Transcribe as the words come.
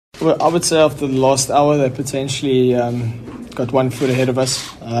Well, I would say after the last hour, they potentially got 1 foot ahead of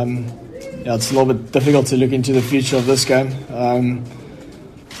us. It's a little bit difficult to look into the future of this game.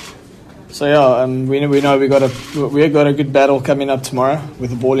 We know we got a good battle coming up tomorrow with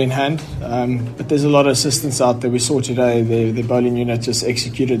the ball in hand. But there's a lot of assistance out there. We saw today the bowling unit just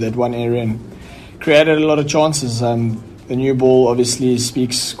executed that one area and created a lot of chances. The new ball obviously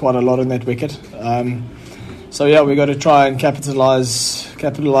speaks quite a lot on that wicket. We got to try and capitalize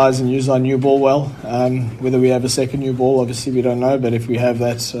and use our new ball well. Whether we have a second new ball, obviously we don't know, but if we have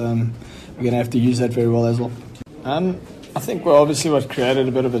that, we're going to have to use that very well as well. I think what created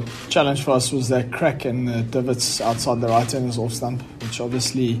a bit of a challenge for us was that crack and the divots outside the right-handers off stump, which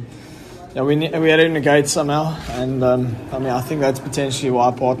obviously we had to negate somehow. And I think that's potentially why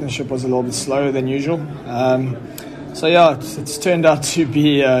our partnership was a little bit slower than usual. It's turned out to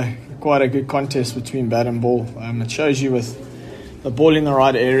be quite a good contest between bat and ball. It shows you with the ball in the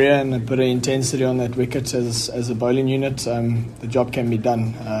right area and a bit of intensity on that wicket as a bowling unit, the job can be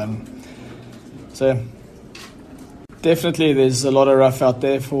done. Definitely there's a lot of rough out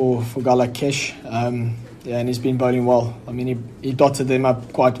there for a guy like Kesh. And he's been bowling well. I mean, he dotted them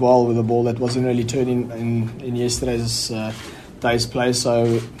up quite well with a ball that wasn't really turning in yesterday's day's play.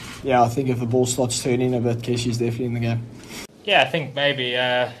 So, I think if the ball starts turning a bit, Kesh is definitely in the game. Yeah, I think maybe...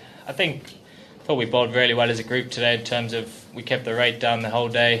 I thought we bowled really well as a group today in terms of we kept the rate down the whole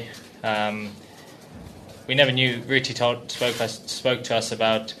day. We never knew. Ruti spoke to us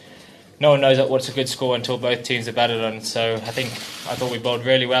about no one knows what's a good score until both teams are batted on. So I thought we bowled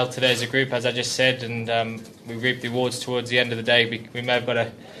really well today as a group, as I just said, and we reaped the rewards towards the end of the day. We may have got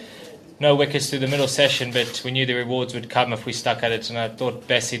no wickets through the middle session, but we knew the rewards would come if we stuck at it. And I thought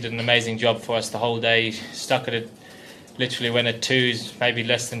Bessie did an amazing job for us the whole day. He stuck at it. Literally went at twos, maybe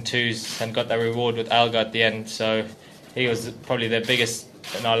less than twos, and got that reward with Alga at the end. So he was probably the biggest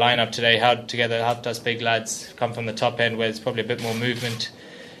in our lineup today. Helped us big lads come from the top end where there's probably a bit more movement.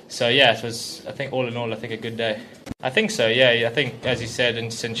 So it was, I think all in all, a good day. I think so, I think, as you said, in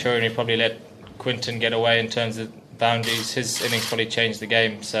Centurion, he probably let Quinton get away in terms of boundaries. His innings probably changed the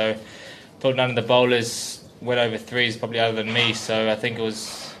game. So I thought none of the bowlers went over threes, probably other than me. So I think it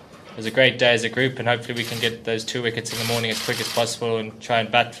was a great day as a group, and hopefully we can get those 2 wickets in the morning as quick as possible and try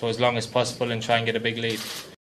and bat for as long as possible and try and get a big lead.